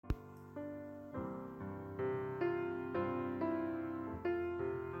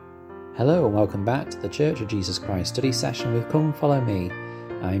Hello and welcome back to the Church of Jesus Christ study session with Come Follow Me.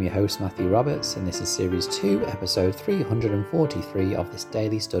 I'm your host Matthew Roberts and this is Series 2, Episode 343 of this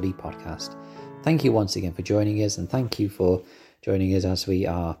daily study podcast. Thank you once again for joining us and thank you for joining us as we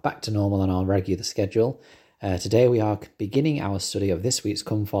are back to normal on our regular schedule. Today we are beginning our study of this week's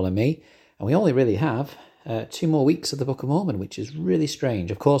Come Follow Me, and we only really have 2 more weeks of the Book of Mormon, which is really strange.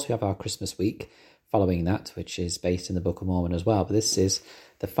 Of course we have our Christmas week following that, which is based in the Book of Mormon as well, but this is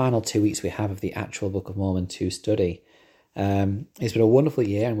the final 2 weeks we have of the actual Book of Mormon to study. It's been a wonderful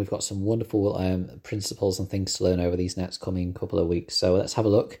year and we've got some wonderful principles and things to learn over these next coming couple of weeks. So let's have a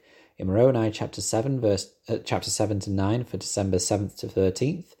look in Moroni chapter 7 to 9 for December 7th to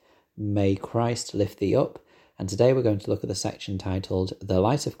 13th. May Christ lift thee up. And today we're going to look at the section titled The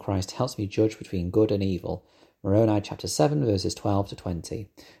Light of Christ Helps Me Judge Between Good and Evil. Moroni chapter 7 verses 12 to 20.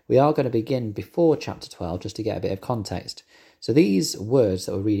 We are going to begin before chapter 12 just to get a bit of context. So these words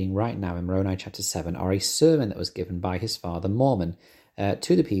that we're reading right now in Moroni chapter 7 are a sermon that was given by his father Mormon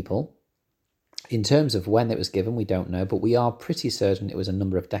to the people. In terms of when it was given, we don't know, but we are pretty certain it was a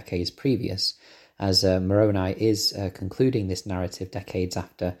number of decades previous, as Moroni is concluding this narrative decades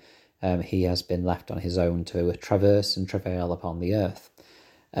after he has been left on his own to traverse and travail upon the earth.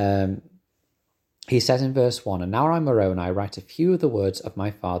 He says in verse 1, And now I, Moroni, write a few of the words of my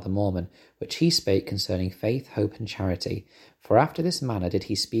father Mormon, which he spake concerning faith, hope, and charity. For after this manner did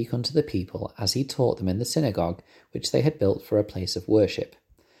he speak unto the people, as he taught them in the synagogue, which they had built for a place of worship.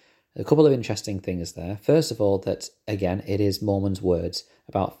 A couple of interesting things there. First of all, that, again, it is Mormon's words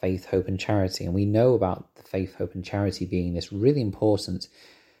about faith, hope, and charity. And we know about the faith, hope, and charity being this really important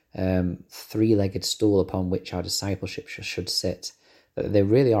three-legged stool upon which our discipleship should sit. That they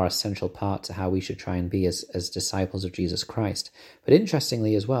really are a central part to how we should try and be as disciples of Jesus Christ. But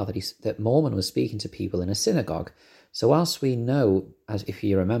interestingly as well, that Mormon was speaking to people in a synagogue. So whilst we know, as if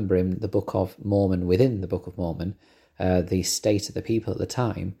you remember in the Book of Mormon, within the Book of Mormon, the state of the people at the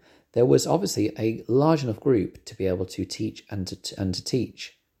time, there was obviously a large enough group to be able to teach and to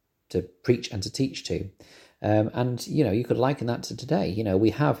teach, to preach and to teach to. And, you could liken that to today.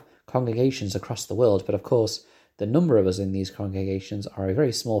 We have congregations across the world, but of course, the number of us in these congregations are a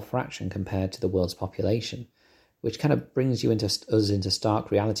very small fraction compared to the world's population, which kind of brings you into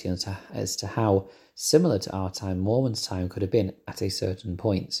stark reality as to how similar to our time Mormon's time could have been at a certain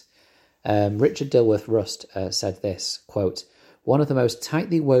point. Richard Dilworth Rust said this, quote, One of the most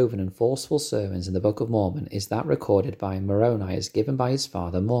tightly woven and forceful sermons in the Book of Mormon is that recorded by Moroni as given by his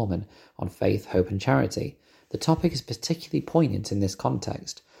father Mormon on faith, hope, and charity. The topic is particularly poignant in this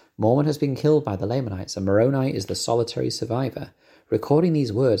context. Mormon has been killed by the Lamanites, and Moroni is the solitary survivor. Recording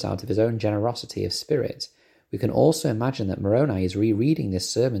these words out of his own generosity of spirit, we can also imagine that Moroni is rereading this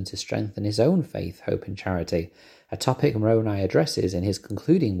sermon to strengthen his own faith, hope, and charity, a topic Moroni addresses in his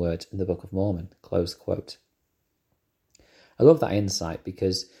concluding words in the Book of Mormon. Close quote. I love that insight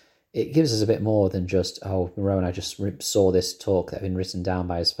because it gives us a bit more than just, Moroni just saw this talk that had been written down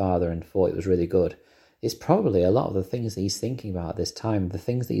by his father and thought it was really good. It's probably a lot of the things that he's thinking about at this time, the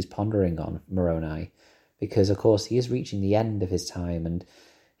things that he's pondering on, Moroni, because, of course, he is reaching the end of his time, and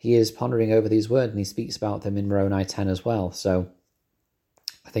he is pondering over these words, and he speaks about them in Moroni 10 as well, so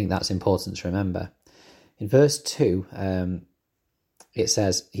I think that's important to remember. In verse 2, it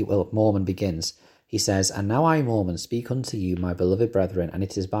says, Mormon begins, he says, And now I, Mormon, speak unto you, my beloved brethren, and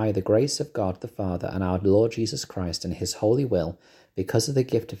it is by the grace of God the Father and our Lord Jesus Christ and his holy will, because of the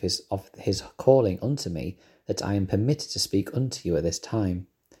gift of his calling unto me, that I am permitted to speak unto you at this time.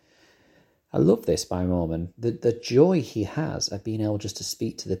 I love this by Mormon, the joy he has of being able just to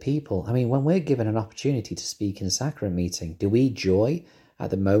speak to the people. I mean, when we're given an opportunity to speak in a sacrament meeting, do we joy at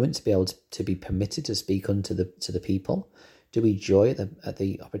the moment to be able to be permitted to speak unto the people? Do we joy at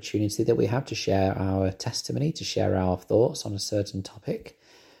the opportunity that we have to share our testimony, to share our thoughts on a certain topic?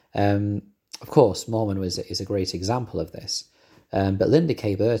 Of course, Mormon is a great example of this. But Linda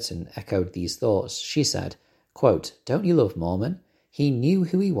K. Burton echoed these thoughts. She said, quote, Don't you love Mormon? He knew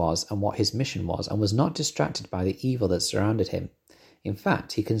who he was and what his mission was and was not distracted by the evil that surrounded him. In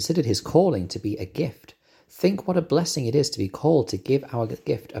fact, he considered his calling to be a gift. Think what a blessing it is to be called to give our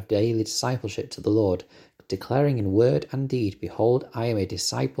gift of daily discipleship to the Lord, declaring in word and deed, Behold, I am a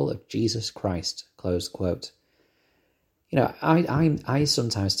disciple of Jesus Christ. Close quote. I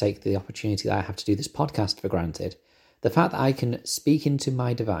sometimes take the opportunity that I have to do this podcast for granted. The fact that I can speak into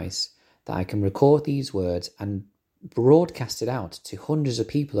my device, that I can record these words and broadcast it out to hundreds of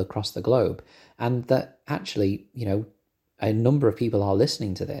people across the globe, and that actually, a number of people are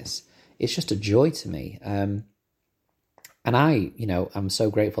listening to this, it's just a joy to me. And I'm so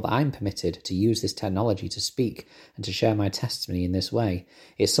grateful that I'm permitted to use this technology to speak and to share my testimony in this way.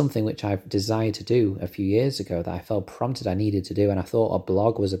 It's something which I've desired to do a few years ago that I felt prompted I needed to do, and I thought a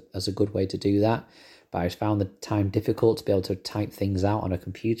blog was a good way to do that. But I found the time difficult to be able to type things out on a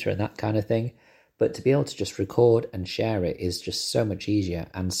computer and that kind of thing. But to be able to just record and share it is just so much easier.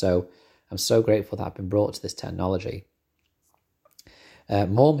 And so I'm so grateful that I've been brought to this technology.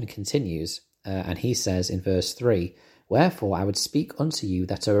 Mormon continues, and he says in verse 3, "Wherefore I would speak unto you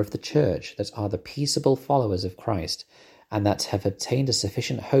that are of the church, that are the peaceable followers of Christ, and that have obtained a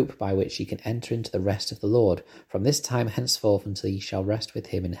sufficient hope by which ye can enter into the rest of the Lord, from this time henceforth until ye shall rest with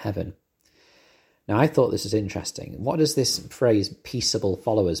him in heaven." Now, I thought this was interesting. What does this phrase, peaceable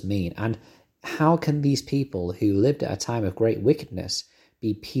followers, mean? And how can these people who lived at a time of great wickedness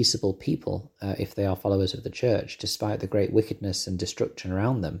be peaceable people if they are followers of the church, despite the great wickedness and destruction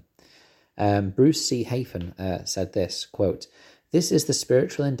around them? Bruce C. Hafen said this, quote, "This is the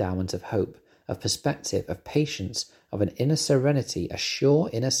spiritual endowment of hope, of perspective, of patience, of an inner serenity, a sure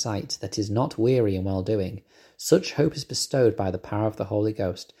inner sight that is not weary in well-doing. Such hope is bestowed by the power of the Holy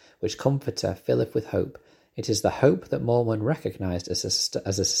Ghost, which Comforter filleth with hope. It is the hope that Mormon recognized as a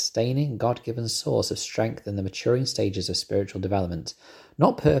sustaining, God-given source of strength in the maturing stages of spiritual development.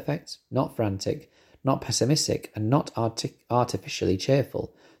 Not perfect, not frantic, not pessimistic, and not artificially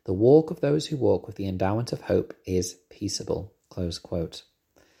cheerful. The walk of those who walk with the endowment of hope is peaceable." Close quote.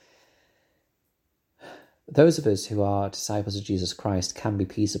 Those of us who are disciples of Jesus Christ can be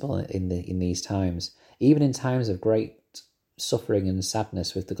peaceable in these times, even in times of great suffering and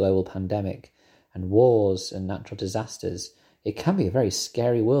sadness with the global pandemic and wars and natural disasters. It can be a very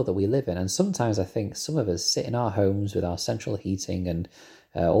scary world that we live in, and sometimes I think some of us sit in our homes with our central heating and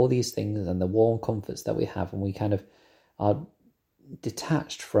all these things and the warm comforts that we have, and we kind of are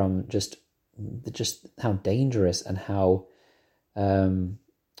detached from just how dangerous and how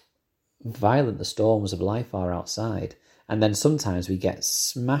violent the storms of life are outside. And then sometimes we get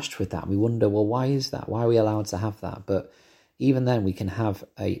smashed with that. We wonder, well, why is that? Why are we allowed to have that? But even then we can have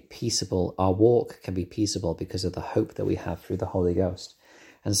our walk can be peaceable because of the hope that we have through the Holy Ghost.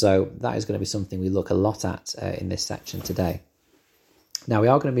 And so that is going to be something we look a lot at in this section today. Now we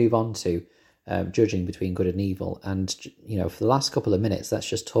are going to move on to judging between good and evil. And, for the last couple of minutes, let's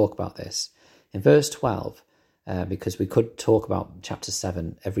just talk about this. In verse 12, because we could talk about chapter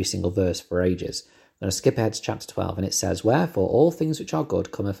 7, every single verse for ages, I'm going to skip ahead to chapter 12, and it says, "Wherefore all things which are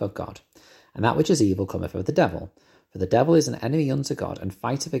good cometh of God, and that which is evil cometh of the devil. For the devil is an enemy unto God, and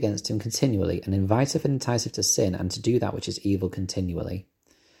fighteth against him continually, and inviteth and enticeth to sin, and to do that which is evil continually."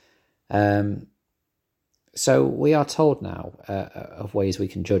 So we are told now of ways we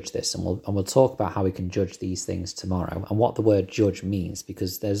can judge this, and we'll talk about how we can judge these things tomorrow, and what the word judge means,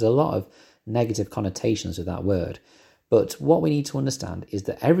 because there's a lot of negative connotations with that word. But what we need to understand is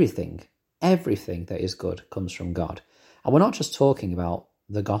that everything that is good comes from God. And we're not just talking about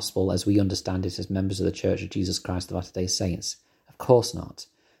the gospel as we understand it as members of the Church of Jesus Christ of Latter-day Saints. Of course not.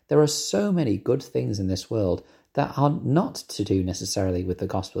 There are so many good things in this world that are not to do necessarily with the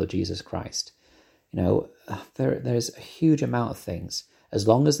gospel of Jesus Christ. There's a huge amount of things, as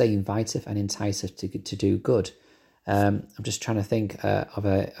long as they invite us and entice us to do good. I'm just trying to think of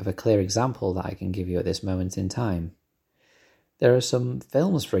a clear example that I can give you at this moment in time. There are some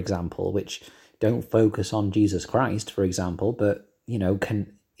films, for example, which don't focus on Jesus Christ, for example, but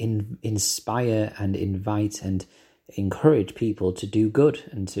can inspire and invite and encourage people to do good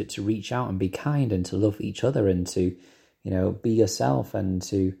and to reach out and be kind and to love each other and to be yourself and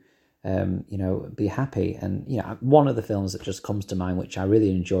to be happy. And one of the films that just comes to mind, which I really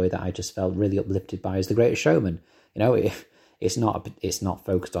enjoy, that I just felt really uplifted by, is The Greatest Showman. It's not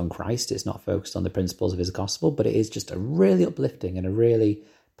focused on Christ, it's not focused on the principles of his gospel, but it is just a really uplifting and a really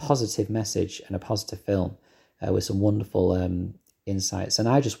positive message and a positive film with some wonderful insights. And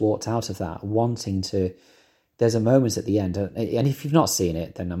I just walked out of that wanting to. There's a moment at the end, and if you've not seen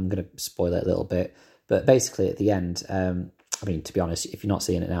it, then I'm going to spoil it a little bit. But basically, at the end, to be honest, if you're not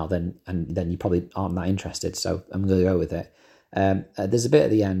seeing it now, then you probably aren't that interested. So I'm going to go with it. There's a bit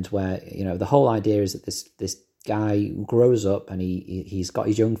at the end where the whole idea is that this guy grows up and he's got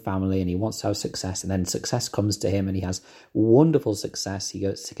his young family and he wants to have success, and then success comes to him and he has wonderful success. He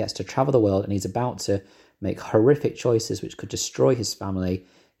gets to travel the world, and he's about to make horrific choices which could destroy his family.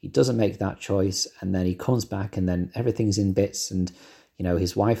 He doesn't make that choice, and then he comes back, and then everything's in bits, and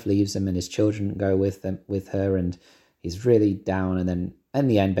his wife leaves him and his children go with her, and he's really down. And then in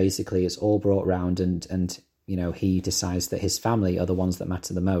the end, basically, it's all brought round, and he decides that his family are the ones that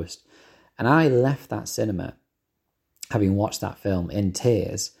matter the most. And I left that cinema, having watched that film, in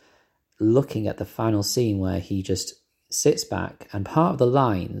tears, looking at the final scene where he just sits back, and part of the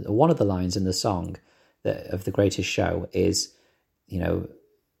line, one of the lines in the song of The Greatest Show is, it's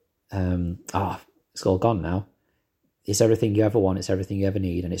all gone now. It's everything you ever want. It's everything you ever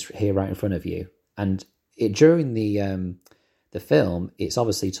need. And it's here right in front of you. And during the film, it's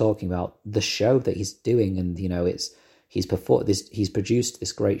obviously talking about the show that he's doing. And, he's produced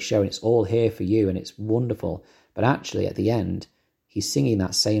this great show and it's all here for you and it's wonderful. But actually at the end, he's singing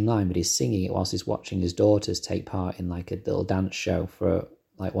that same line, but he's singing it whilst he's watching his daughters take part in like a little dance show for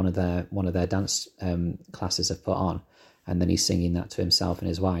like one of their dance classes have put on. And then he's singing that to himself and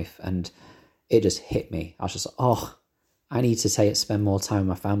his wife. And it just hit me. I was just like, I need to spend more time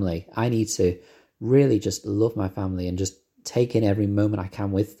with my family. I need to really just love my family and just take in every moment I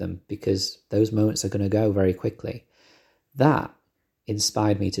can with them, because those moments are going to go very quickly. That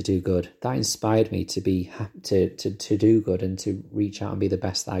inspired me to do good. That inspired me to be to do good and to reach out and be the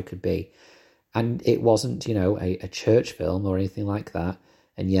best that I could be. And it wasn't, a church film or anything like that.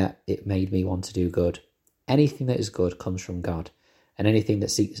 And yet it made me want to do good. Anything that is good comes from God. And anything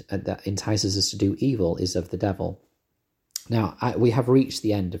that entices us to do evil is of the devil. Now, we have reached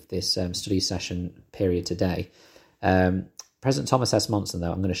the end of this study session period today. President Thomas S. Monson,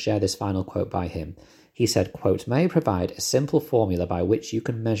 though, I'm going to share this final quote by him. He said, quote, "May I provide a simple formula by which you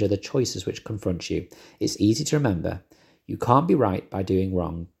can measure the choices which confront you? It's easy to remember. You can't be right by doing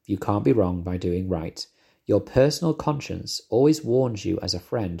wrong. You can't be wrong by doing right. Your personal conscience always warns you as a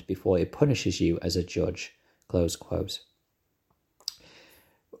friend before it punishes you as a judge." Close quote.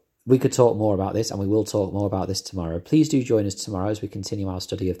 We could talk more about this, and we will talk more about this tomorrow. Please do join us tomorrow as we continue our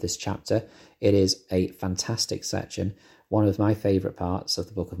study of this chapter. It is a fantastic section, one of my favourite parts of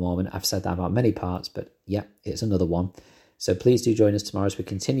the Book of Mormon. I've said that about many parts, but yeah, it's another one. So please do join us tomorrow as we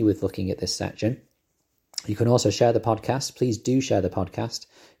continue with looking at this section. You can also share the podcast. Please do share the podcast.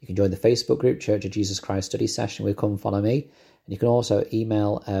 You can join the Facebook group, Church of Jesus Christ Study Session with Come Follow Me. And you can also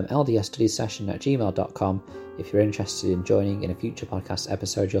email ldsstudysession@gmail.com if you're interested in joining in a future podcast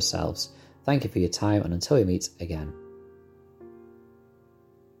episode yourselves. Thank you for your time, and until we meet again.